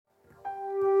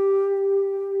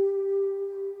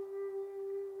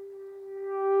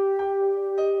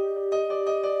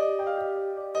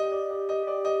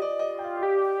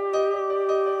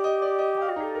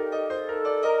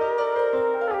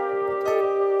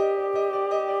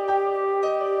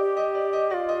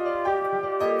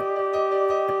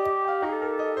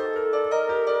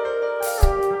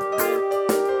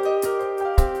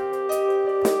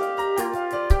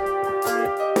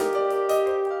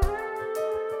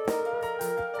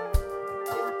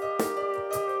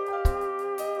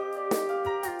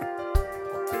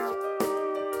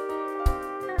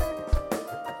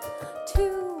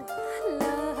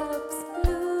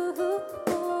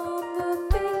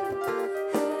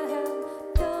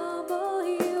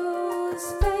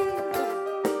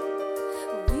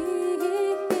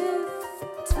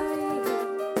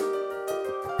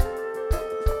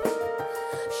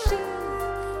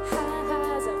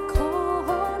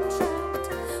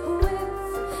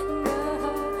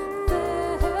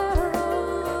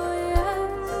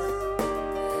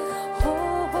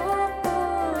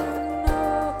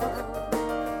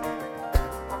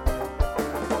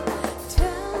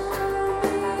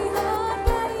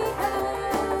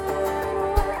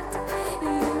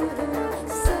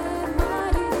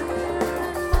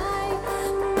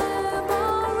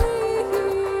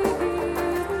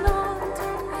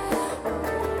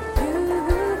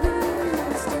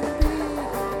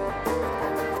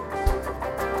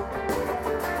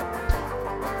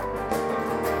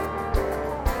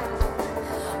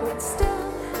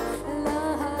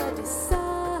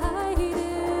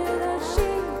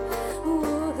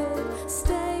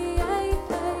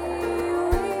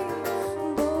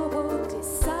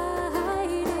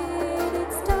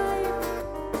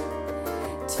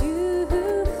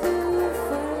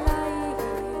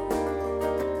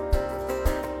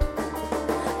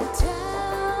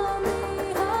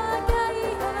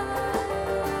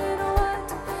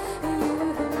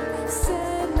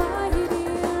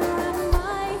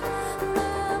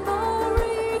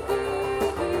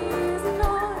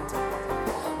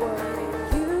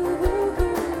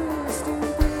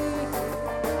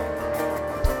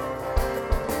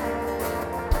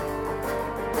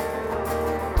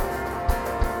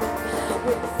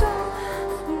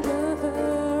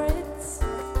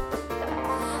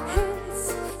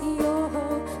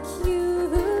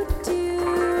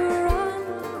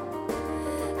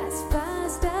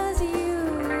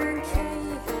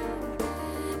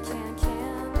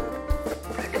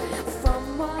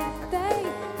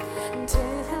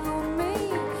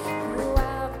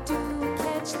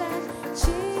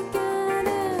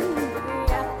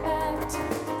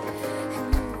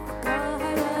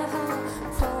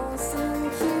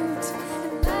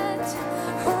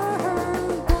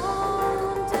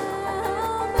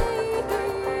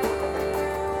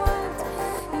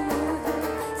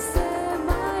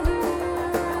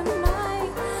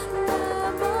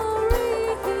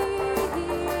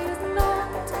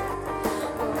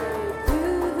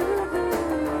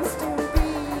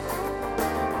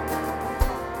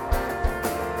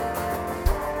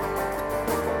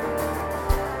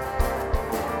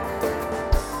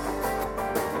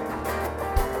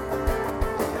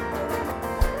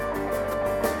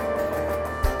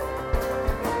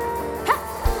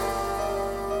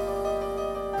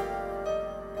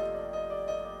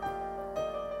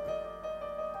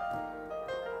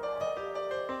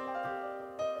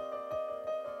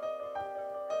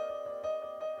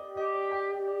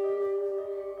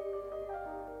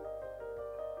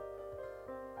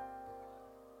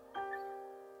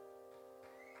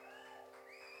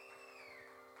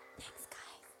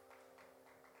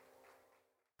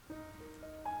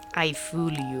I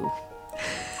fool you.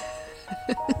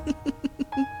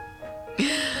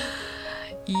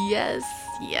 Yes,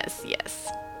 yes,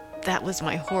 yes. That was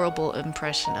my horrible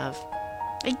impression of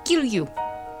I kill you.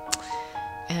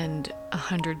 And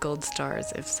 100 gold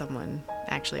stars if someone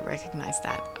actually recognized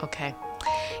that. Okay.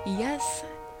 Yes,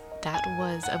 that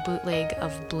was a bootleg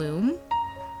of Bloom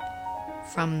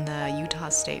from the Utah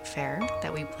State Fair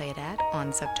that we played at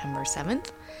on September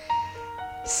 7th.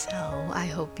 So I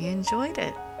hope you enjoyed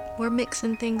it. We're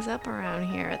mixing things up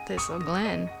around here at Thistle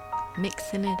Glen.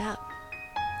 Mixing it up.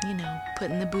 You know,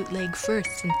 putting the bootleg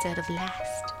first instead of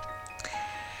last.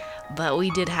 But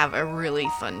we did have a really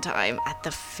fun time at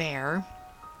the fair.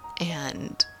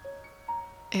 And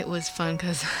it was fun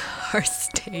because our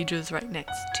stage was right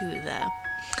next to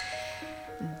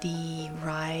the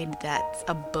ride that's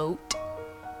a boat.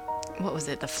 What was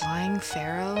it? The Flying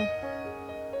Pharaoh?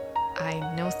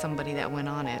 I know somebody that went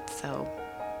on it, so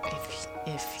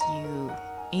if you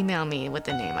email me with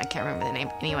the name, I can't remember the name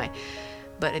anyway,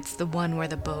 but it's the one where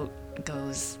the boat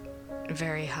goes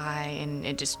very high and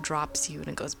it just drops you and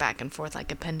it goes back and forth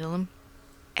like a pendulum.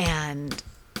 And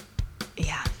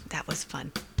yeah, that was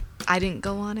fun. I didn't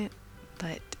go on it,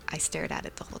 but I stared at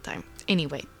it the whole time.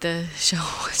 Anyway, the show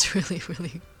was really,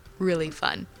 really, really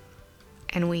fun.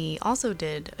 And we also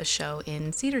did a show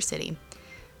in Cedar City,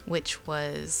 which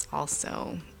was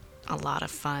also a lot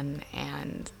of fun.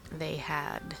 And they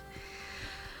had,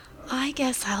 I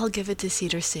guess I'll give it to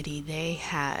Cedar City, they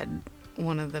had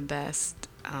one of the best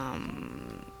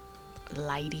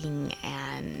lighting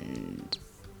and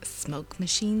smoke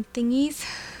machine thingies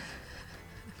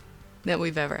that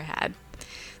we've ever had.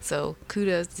 So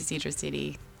kudos to Cedar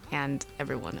City, and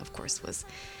everyone, of course, was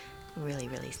really,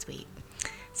 really sweet.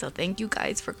 So thank you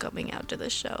guys for coming out to the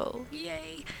show.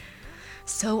 Yay!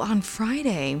 So on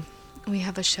Friday, we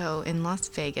have a show in Las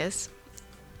Vegas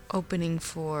opening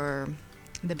for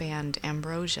the band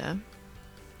Ambrosia,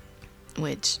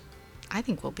 which I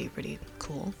think will be pretty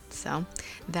cool. So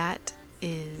that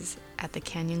is at the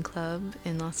Canyon Club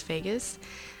in Las Vegas,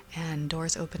 and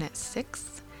doors open at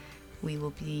 6. We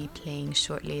will be playing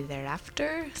shortly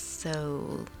thereafter,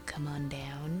 so come on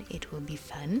down. It will be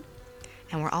fun.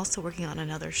 And we're also working on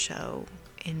another show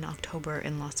in October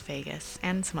in Las Vegas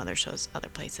and some other shows other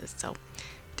places, so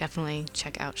definitely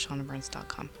check out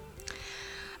ShaunaBurns.com.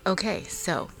 Okay,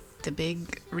 so the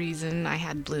big reason I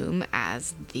had Bloom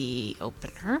as the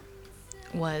opener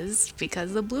was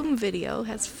because the Bloom video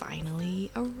has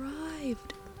finally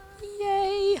arrived.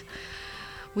 Yay!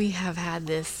 We have had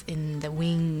this in the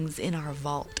wings in our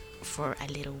vault for a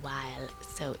little while,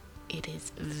 so it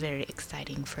is very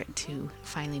exciting for it to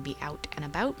finally be out and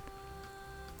about.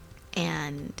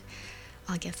 And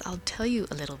I guess I'll tell you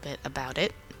a little bit about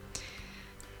it.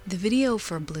 The video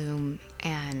for Bloom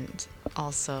and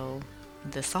also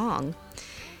the song,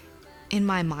 in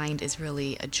my mind, is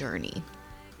really a journey.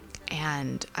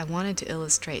 And I wanted to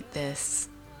illustrate this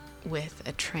with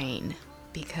a train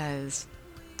because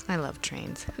I love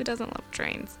trains. Who doesn't love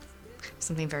trains? There's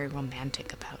something very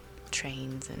romantic about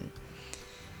trains and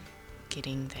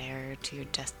getting there to your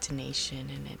destination,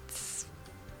 and it's,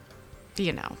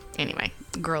 anyway,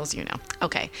 girls,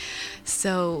 Okay,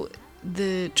 so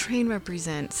the train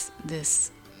represents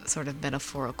this sort of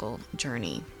metaphorical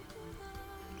journey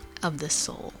of the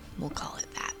soul, we'll call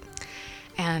it that.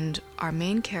 And our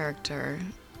main character,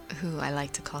 who I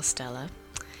like to call Stella,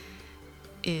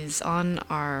 is on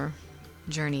our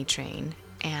journey train,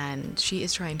 and she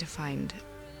is trying to find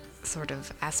sort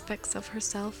of aspects of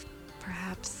herself,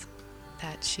 perhaps,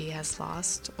 that she has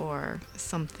lost or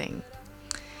something.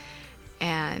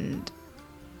 And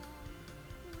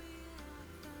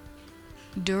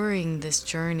during this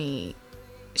journey,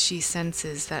 she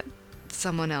senses that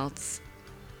someone else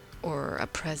or a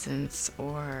presence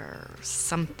or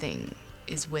something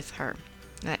is with her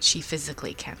that she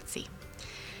physically can't see.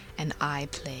 And I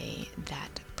play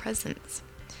that presence.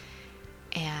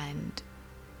 And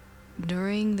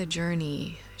during the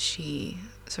journey, she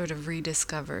sort of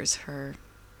rediscovers her,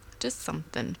 just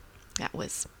something that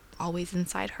was always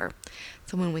inside her.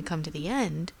 So when we come to the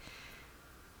end,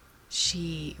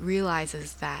 she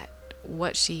realizes that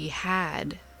what she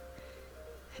had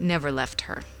never left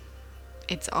her.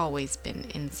 It's always been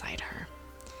inside her.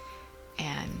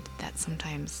 And that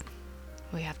sometimes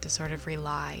we have to sort of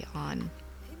rely on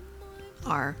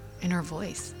our inner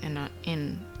voice and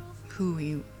in who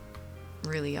we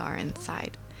really are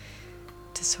inside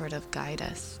to sort of guide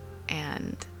us.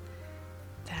 And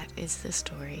that is the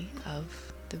story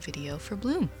of the video for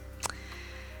Bloom.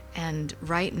 And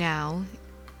right now,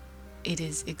 it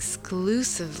is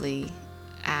exclusively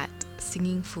at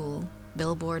Singing Fool,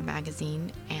 Billboard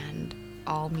Magazine, and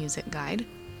All Music Guide.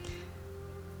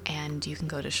 And you can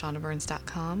go to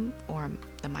ShaunaBurns.com or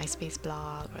the MySpace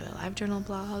blog or the LiveJournal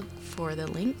blog for the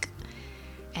link.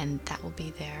 And that will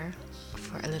be there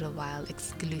for a little while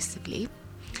exclusively.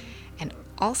 And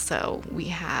also, we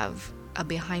have a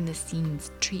behind-the-scenes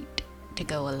treat to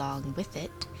go along with it.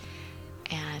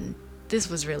 And this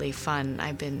was really fun.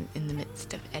 I've been in the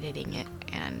midst of editing it,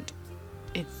 and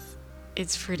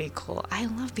it's pretty cool. I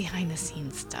love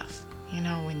behind-the-scenes stuff.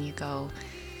 When you go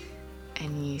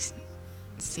and you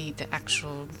see the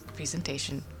actual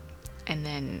presentation, and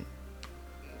then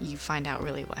you find out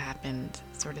really what happened,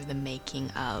 sort of the making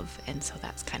of, and so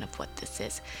that's kind of what this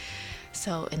is.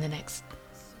 So in the next,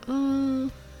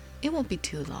 it won't be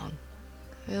too long.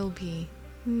 It'll be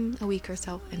a week or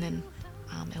so, and then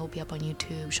it will be up on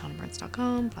YouTube,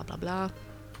 ShaunaBurns.com, blah, blah, blah.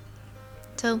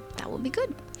 So that will be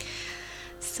good.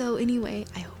 So anyway,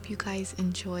 I hope you guys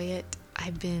enjoy it.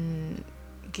 I've been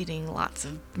getting lots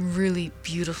of really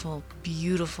beautiful,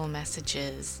 beautiful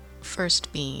messages.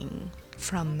 First being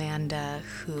from Manda,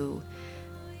 who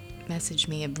messaged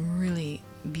me a really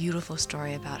beautiful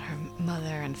story about her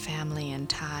mother and family and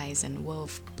ties, and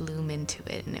wove Bloom into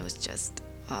it. And it was just,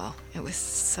 it was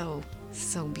so,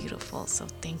 so beautiful. So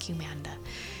thank you, Manda.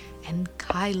 And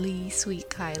Kylie, sweet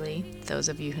Kylie. Those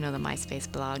of you who know the MySpace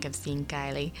blog have seen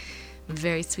Kylie.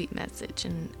 Very sweet message.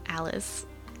 And Alice,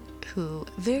 who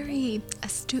very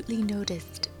astutely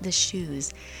noticed the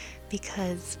shoes,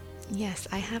 because yes,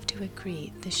 I have to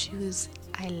agree, the shoes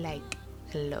I like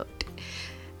a lot.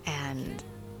 And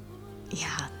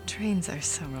yeah, trains are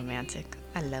so romantic.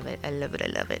 I love it. I love it. I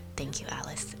love it. Thank you,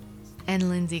 Alice. And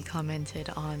Lindsay commented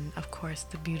on, of course,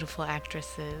 the beautiful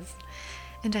actresses.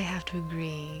 And I have to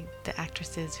agree, the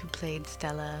actresses who played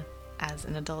Stella as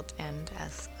an adult and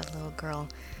as a little girl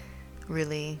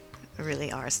really,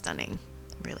 really are stunning.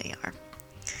 Really are.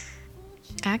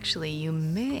 Actually, you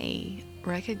may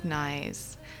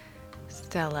recognize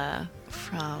Stella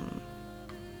from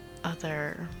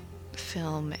other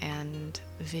film and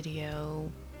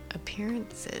video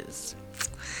appearances,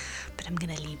 but I'm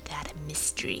gonna leave that a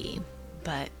mystery.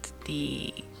 But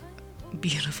the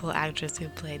beautiful actress who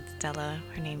played Stella,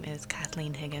 her name is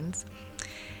Kathleen Higgins,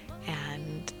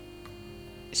 and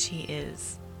she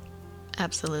is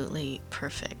absolutely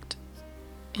perfect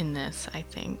in this, I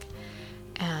think.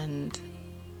 And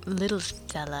little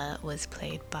Stella was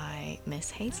played by Miss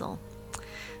Hazel.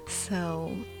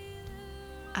 So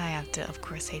I have to, of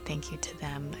course, say thank you to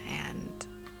them, and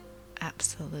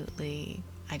absolutely,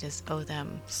 I just owe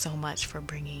them so much for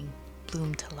bringing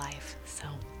Bloom to life. So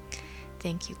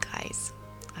thank you guys.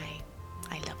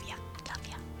 I love ya. Love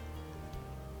ya.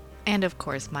 And of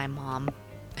course, my mom,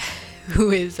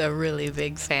 who is a really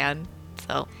big fan.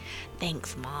 So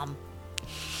thanks, Mom.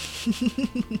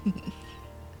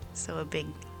 So a big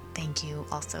thank you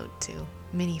also to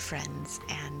many friends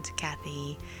and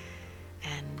Kathy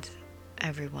and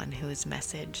everyone who has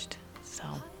messaged. So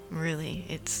really,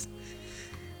 it's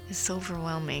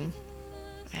overwhelming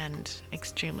and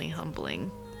extremely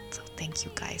humbling. So thank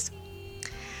you guys.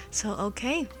 So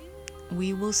okay,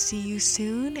 we will see you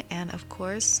soon, and of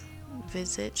course,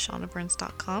 visit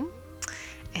shaunaburns.com,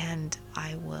 and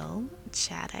I will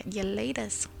chat at you later.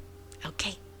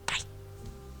 Okay.